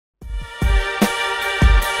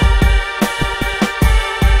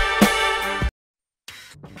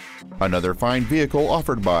Another fine vehicle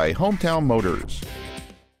offered by Hometown Motors.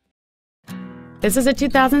 This is a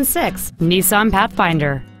 2006 Nissan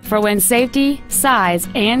Pathfinder for when safety, size,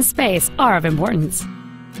 and space are of importance.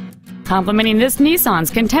 Complementing this Nissan's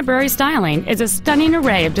contemporary styling is a stunning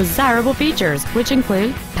array of desirable features, which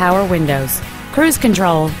include power windows, cruise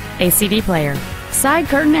control, a CD player, side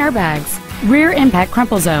curtain airbags, rear impact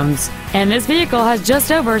crumple zones, and this vehicle has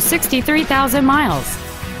just over 63,000 miles.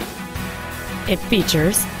 It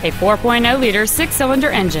features a 4.0-liter six-cylinder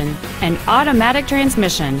engine, an automatic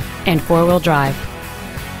transmission, and four-wheel drive.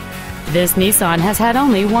 This Nissan has had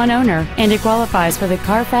only one owner, and it qualifies for the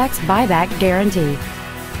Carfax buyback guarantee.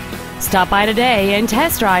 Stop by today and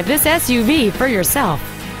test drive this SUV for yourself.